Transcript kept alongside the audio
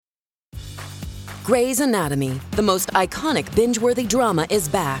Grey's Anatomy, the most iconic binge-worthy drama, is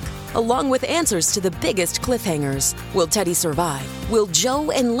back, along with answers to the biggest cliffhangers. Will Teddy survive? Will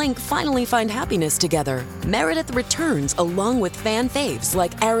Joe and Link finally find happiness together? Meredith returns along with fan faves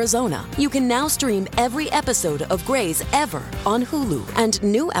like Arizona. You can now stream every episode of Grey's ever on Hulu, and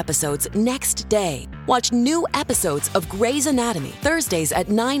new episodes next day. Watch new episodes of Grey's Anatomy Thursdays at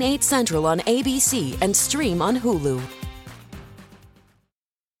 9/8 Central on ABC and stream on Hulu.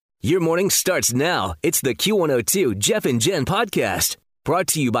 Your morning starts now. It's the Q102 Jeff and Jen podcast. Brought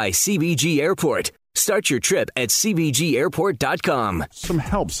to you by CBG Airport. Start your trip at CBGAirport.com. Some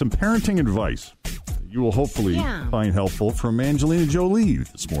help, some parenting advice you will hopefully find helpful from Angelina Jolie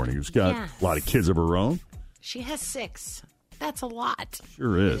this morning, who's got a lot of kids of her own. She has 6. That's a lot.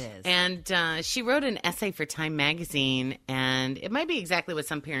 Sure is. And she wrote an essay for Time Magazine, and it might be exactly what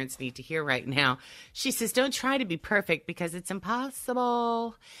some parents need to hear right now. She says, don't try to be perfect because it's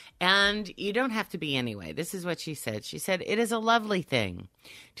impossible. And you don't have to be anyway. This is what she said. She said, it is a lovely thing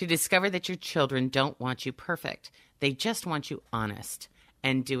to discover that your children don't want you perfect. They just want you honest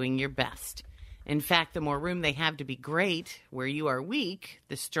and doing your best. In fact, the more room they have to be great where you are weak,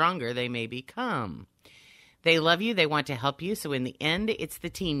 the stronger they may become. They love you. They want to help you. So in the end, it's the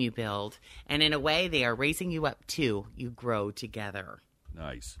team you build. And in a way, they are raising you up too. You grow together.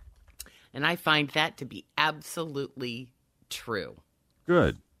 Nice. And I find that to be absolutely true.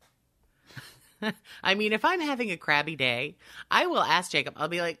 Good. I mean, if I'm having a crabby day, I will ask Jacob, I'll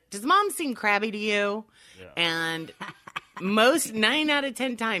be like, does mom seem crabby to you? Yeah. And most 9 out of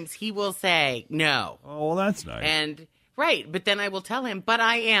 10 times he will say no. Oh, well, that's nice. And right, but then I will tell him, but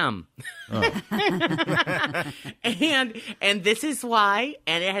I am. Oh. and this is why,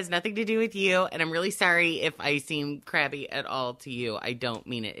 and it has nothing to do with you, and I'm really sorry if I seem crabby at all to you. I don't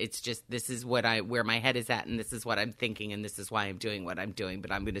mean it. It's just this is where my head is at, and this is what I'm thinking, and this is why I'm doing what I'm doing,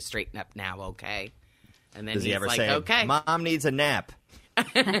 but I'm going to straighten up now, okay? And then does he ever like, say, okay. Mom needs a nap?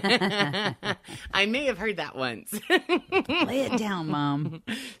 I may have heard that once. Lay it down, Mom.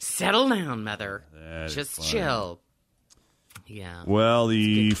 Settle down, Mother. That just chill. Yeah. Well,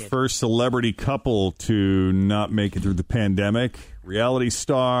 the first celebrity couple to not make it through the pandemic, reality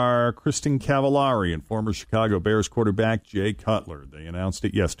star Kristen Cavallari and former Chicago Bears quarterback Jay Cutler. They announced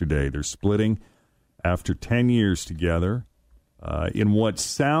it yesterday. They're splitting after 10 years together in what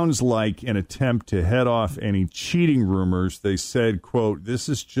sounds like an attempt to head off any cheating rumors. They said, quote, this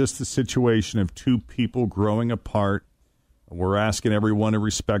is just the situation of two people growing apart. We're asking everyone to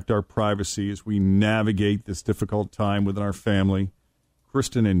respect our privacy as we navigate this difficult time within our family.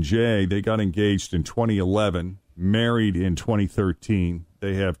 Kristen and Jay, they got engaged in 2011, married in 2013.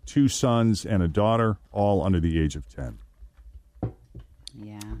 They have 2 sons and a daughter, all under the age of 10.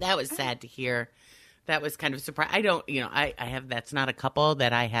 Yeah. That was sad to hear. That was kind of surprising. I don't, I have, that's not a couple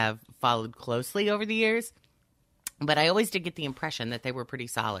that I have followed closely over the years, but I always did get the impression that they were pretty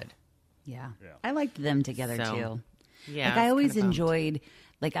solid. Yeah. I liked them together too. Yeah, like I always enjoyed,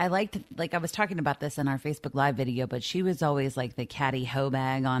 I was talking about this in our Facebook Live video, but she was always like the catty hoe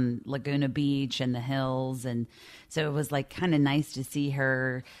bag on Laguna Beach and the hills. And so it was kind of nice to see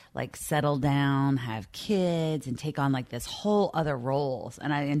her settle down, have kids, and take on this whole other roles.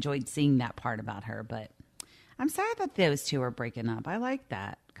 And I enjoyed seeing that part about her. But I'm sorry that those two are breaking up. I like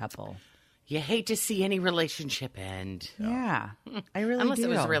that couple. You hate to see any relationship end. Yeah, I really Unless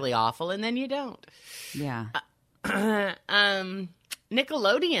do. it was really awful, and then you don't. Yeah.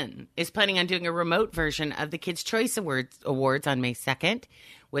 Nickelodeon is planning on doing a remote version of the Kids' Choice Awards on May 2nd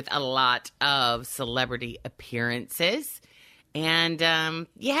with a lot of celebrity appearances. And,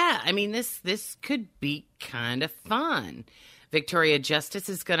 this could be kind of fun. Victoria Justice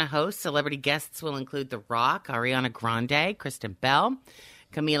is going to host. Celebrity guests will include The Rock, Ariana Grande, Kristen Bell,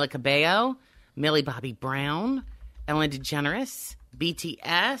 Camila Cabello, Millie Bobby Brown, Ellen DeGeneres,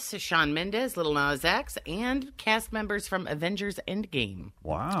 BTS, Shawn Mendes, Lil Nas X, and cast members from Avengers Endgame.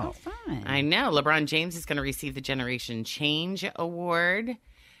 Wow. Oh, fun. I know. LeBron James is going to receive the Generation Change Award.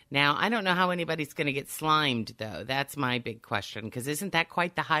 Now, I don't know how anybody's going to get slimed, though. That's my big question, because isn't that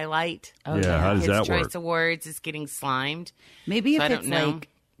quite the highlight? Oh, yeah, how does that work? Kids' Choice Awards is getting slimed. Maybe so if it's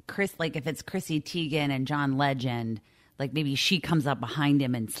if it's Chrissy Teigen and John Legend, maybe she comes up behind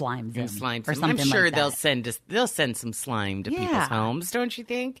him and slimes him. Or something I'm sure like they'll that. they'll send some slime to people's homes, don't you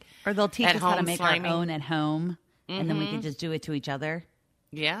think? Or they'll teach us how to make sliming. our own at home, and then we can just do it to each other.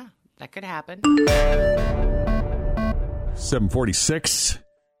 Yeah, that could happen. 746,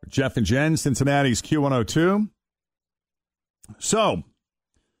 Jeff and Jen, Cincinnati's Q102. So,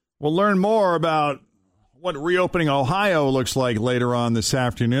 we'll learn more about what reopening Ohio looks like later on this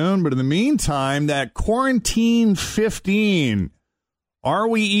afternoon. But in the meantime, that quarantine 15, are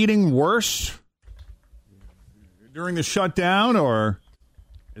we eating worse during the shutdown, or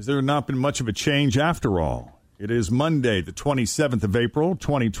has there not been much of a change after all? It is Monday, the 27th of April,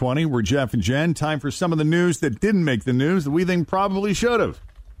 2020. We're Jeff and Jen. Time for some of the news that didn't make the news that we think probably should have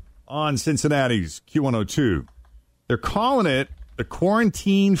on Cincinnati's Q102. They're calling it the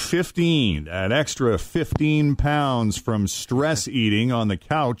Quarantine 15, that extra 15 pounds from stress eating on the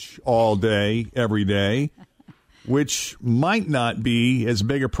couch all day, every day, which might not be as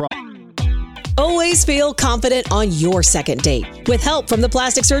big a problem. Always feel confident on your second date. With help from the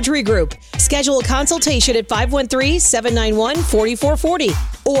Plastic Surgery Group. Schedule a consultation at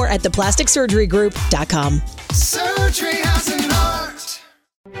 513-791-4440 or at theplasticsurgerygroup.com. Surgery has an art.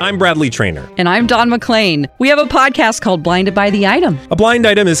 I'm Bradley Trainer. And I'm Don McClain. We have a podcast called Blinded by the Item. A blind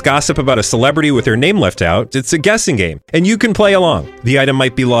item is gossip about a celebrity with their name left out. It's a guessing game, and you can play along. The item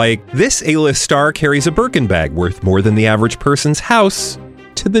might be like, this A-list star carries a Birkin bag worth more than the average person's house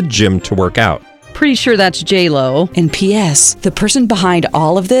to the gym to work out. Pretty sure that's J-Lo. And P.S. the person behind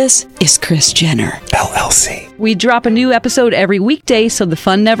all of this is Kris Jenner, LLC. We drop a new episode every weekday so the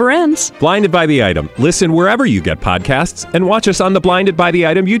fun never ends. Blinded by the Item. Listen wherever you get podcasts and watch us on the Blinded by the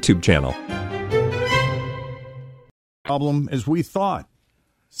Item YouTube channel. Problem as we thought.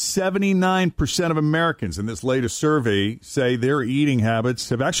 79% of Americans in this latest survey say their eating habits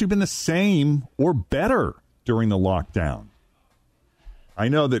have actually been the same or better during the lockdown. I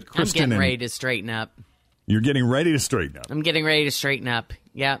know that Kristen... I'm getting ready to straighten up. You're getting ready to straighten up. I'm getting ready to straighten up.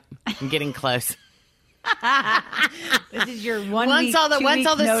 Yep. I'm getting close. This is your one once week, all the 2 once week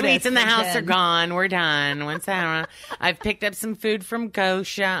all the notice sweets in the for house Jen. are gone, we're done. Once I've picked up some food from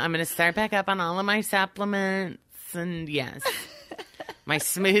Gosha. I'm going to start back up on all of my supplements. And yes, my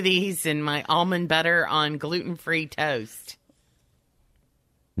smoothies and my almond butter on gluten-free toast.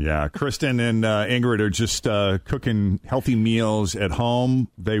 Yeah, Kristen and Ingrid are just cooking healthy meals at home.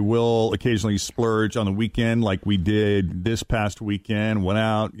 They will occasionally splurge on the weekend like we did this past weekend. Went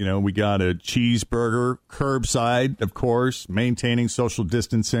out, we got a cheeseburger, curbside, of course, maintaining social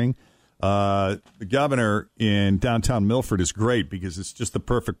distancing. The governor in downtown Milford is great because it's just the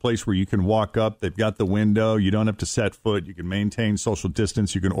perfect place where you can walk up. They've got the window. You don't have to set foot. You can maintain social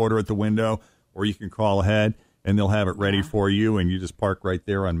distance. You can order at the window or you can call ahead. And they'll have it ready for you, and you just park right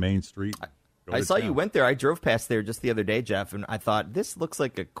there on Main Street. I saw you went there. I drove past there just the other day, Jeff, and I thought, this looks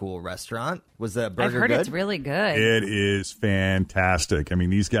like a cool restaurant. Was the burger I've heard good? it's really good. It is fantastic. I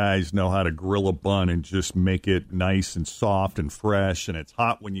mean, these guys know how to grill a bun and just make it nice and soft and fresh, and it's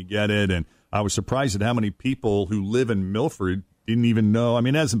hot when you get it. And I was surprised at how many people who live in Milford didn't even know. I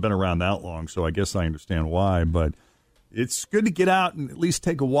mean, it hasn't been around that long, so I guess I understand why, but it's good to get out and at least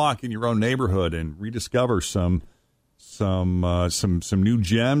take a walk in your own neighborhood and rediscover some new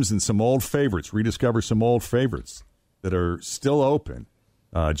gems and some old favorites. Rediscover some old favorites that are still open,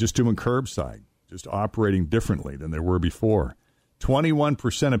 just doing curbside, just operating differently than they were before.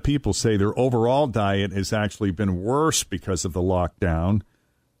 21% of people say their overall diet has actually been worse because of the lockdown.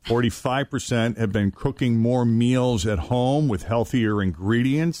 45% have been cooking more meals at home with healthier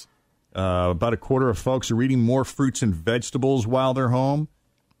ingredients. About a quarter of folks are eating more fruits and vegetables while they're home.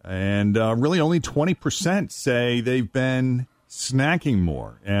 And really only 20% say they've been snacking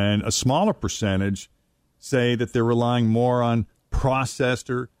more. And a smaller percentage say that they're relying more on processed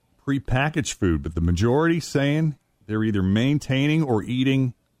or prepackaged food. But the majority saying they're either maintaining or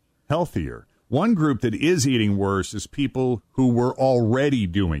eating healthier. One group that is eating worse is people who were already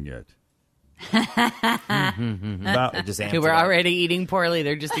doing it. Who were already eating poorly,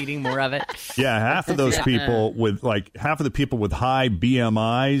 they're just eating more of it. Yeah, half of those people with half of the people with high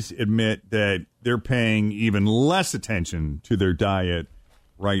BMIs admit that they're paying even less attention to their diet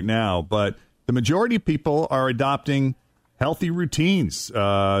right now. But the majority of people are adopting healthy routines.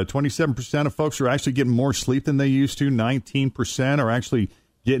 27% of folks are actually getting more sleep than they used to. 19% are actually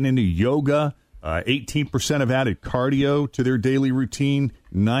getting into yoga. 18% have added cardio to their daily routine.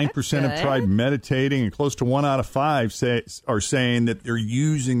 9% have tried meditating, and close to 1 out of 5 are saying that they're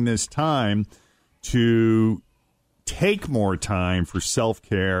using this time to take more time for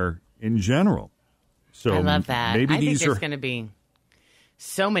self-care in general. So I love that. Maybe I think these there's are going to be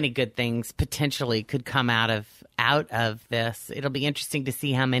so many good things potentially could come out of this. It'll be interesting to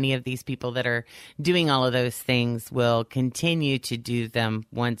see how many of these people that are doing all of those things will continue to do them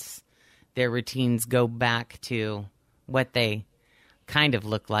once their routines go back to what they kind of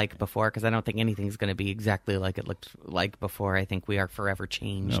look like before, because I don't think anything's going to be exactly like it looked like before. I think we are forever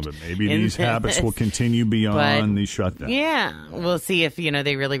changed. No, but maybe these habits will continue beyond the shutdown. Yeah, we'll see if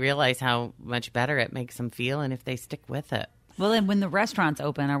they really realize how much better it makes them feel and if they stick with it. Well, and when the restaurants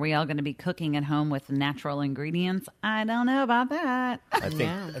open, are we all going to be cooking at home with natural ingredients? I don't know about that. I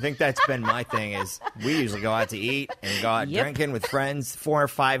think that's been my thing is we usually go out to eat and go out drinking with friends 4 or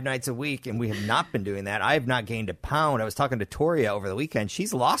 5 nights a week, and we have not been doing that. I have not gained a pound. I was talking to Toria over the weekend.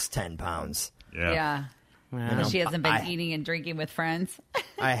 She's lost 10 pounds. Yeah. Wow. She hasn't been eating and drinking with friends.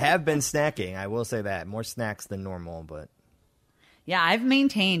 I have been snacking. I will say that. More snacks than normal, but... Yeah, I've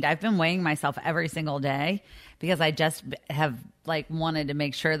been weighing myself every single day because I just have wanted to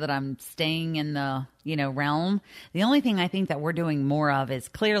make sure that I'm staying in the, realm. The only thing I think that we're doing more of is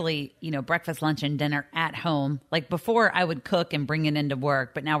clearly, breakfast, lunch, and dinner at home. Like before I would cook and bring it into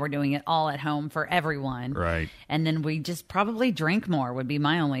work, but now we're doing it all at home for everyone. Right. And then we just probably drink more would be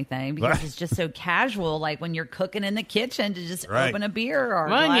my only thing because it's just so casual. Like when you're cooking in the kitchen to just open a beer or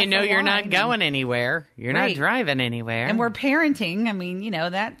you're not going anywhere. You're not driving anywhere. And we're parenting. I mean,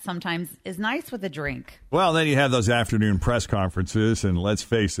 that sometimes is nice with a drink. Well, then you have those afternoon press conferences, and let's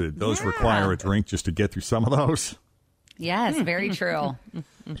face it, those require a drink just to get through some of those. Yes, very true.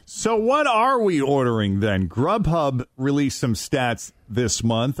 So what are we ordering then? Grubhub released some stats this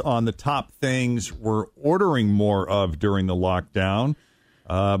month on the top things we're ordering more of during the lockdown.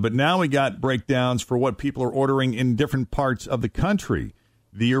 But now we got breakdowns for what people are ordering in different parts of the country.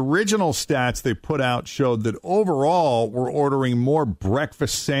 The original stats they put out showed that overall we're ordering more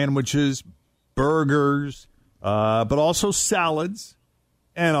breakfast sandwiches, burgers, but also salads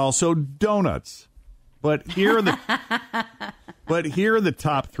and also donuts. But here are the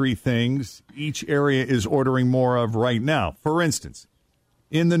top 3 things each area is ordering more of right now. For instance,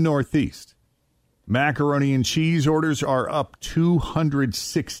 in the Northeast, macaroni and cheese orders are up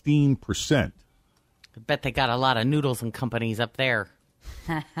 216%. I bet they got a lot of noodles and companies up there.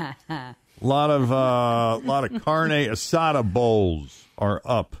 A lot of carne asada bowls are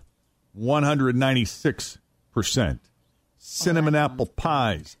up 196%. Cinnamon apple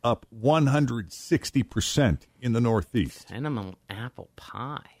pies up 160% in the Northeast. Cinnamon apple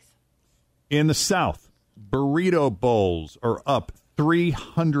pies. In the South, burrito bowls are up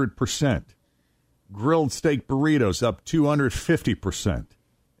 300%. Grilled steak burritos up 250%.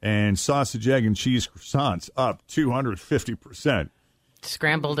 And sausage, egg, and cheese croissants up 250%.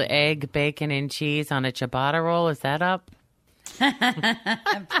 Scrambled egg, bacon, and cheese on a ciabatta roll, is that up?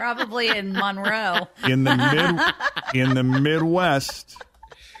 Probably in Monroe. In the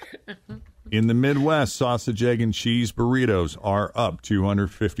Midwest, sausage, egg, and cheese burritos are up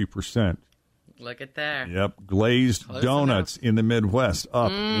 250%. Look at that. Yep. Glazed donuts in the Midwest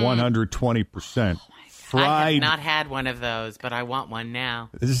up 120%. I have not had one of those, but I want one now.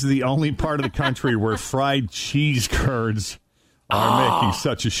 This is the only part of the country where fried cheese curds are making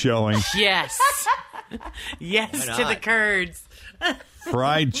such a showing. Yes. Yes to the curds.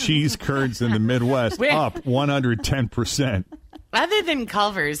 Fried cheese curds in the Midwest up 110%. Other than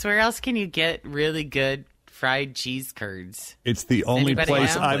Culver's, where else can you get really good fried cheese curds? It's the only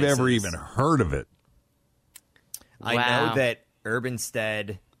place I've ever even heard of it. I know that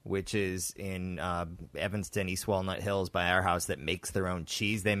Urbanstead, which is in Evanston, East Walnut Hills by our house, that makes their own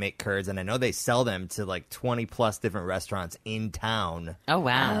cheese. They make curds, and I know they sell them to 20-plus different restaurants in town. Oh,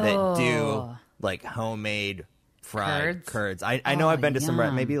 wow. That do homemade fried curds. I know I've been to some,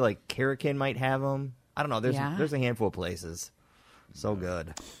 maybe Carrick Inn might have them. I don't know. There's a handful of places. So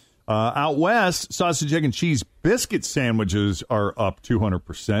good. Out west, sausage, egg, and cheese biscuit sandwiches are up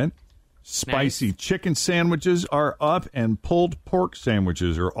 200%. Spicy chicken sandwiches are up, and pulled pork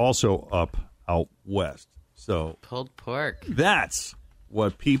sandwiches are also up out west. So pulled pork. That's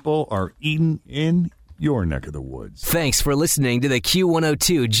what people are eating in your neck of the woods. Thanks for listening to the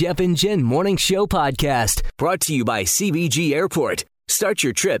Q102 Jeff and Jen Morning Show podcast, brought to you by CBG Airport. Start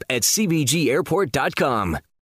your trip at CBGAirport.com.